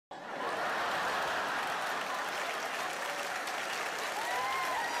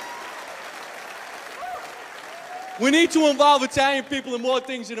We need to involve Italian people in more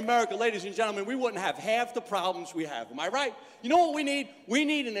things in America. Ladies and gentlemen, we wouldn't have half the problems we have. Am I right? You know what we need? We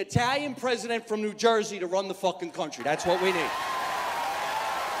need an Italian president from New Jersey to run the fucking country. That's what we need.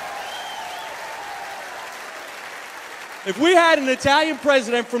 If we had an Italian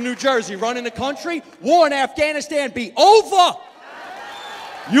president from New Jersey running the country, war in Afghanistan would be over.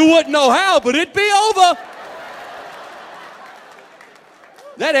 You wouldn't know how, but it'd be over.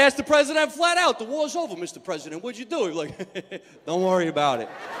 That asked the president flat out, the war's over, Mr. President. What'd you do? He's like, don't worry about it.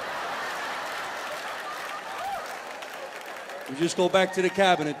 You just go back to the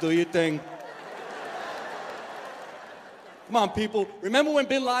cabinet, do your thing. Come on, people. Remember when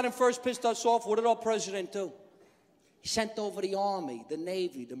bin Laden first pissed us off? What did our president do? He sent over the Army, the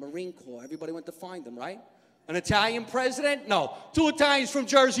Navy, the Marine Corps. Everybody went to find him, right? An Italian president? No. 2 Italians from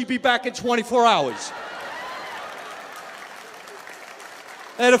Jersey be back in 24 hours.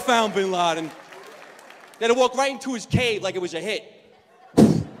 They'd have found bin Laden. They'd have walked right into his cave like it was a hit.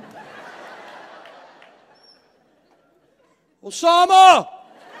 Osama!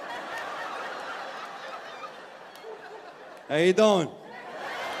 How you doing?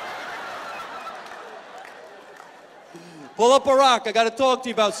 Pull up a rock. I got to talk to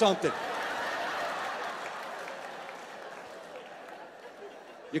you about something.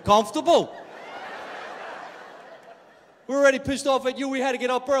 You comfortable? We're already pissed off at you. We had to get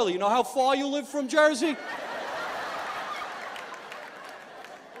up early. You know how far you live from Jersey?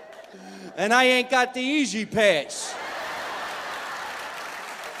 And I ain't got the easy pass.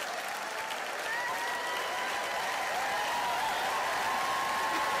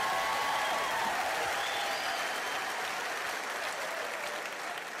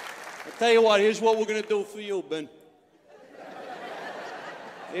 I'll tell you what, here's what we're gonna do for you, Ben.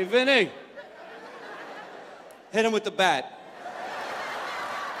 Hey, Vinny. Hit him with the bat.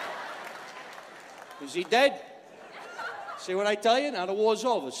 Is he dead? See what I tell you? Now the war's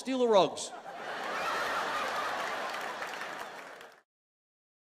over. Steal the rugs.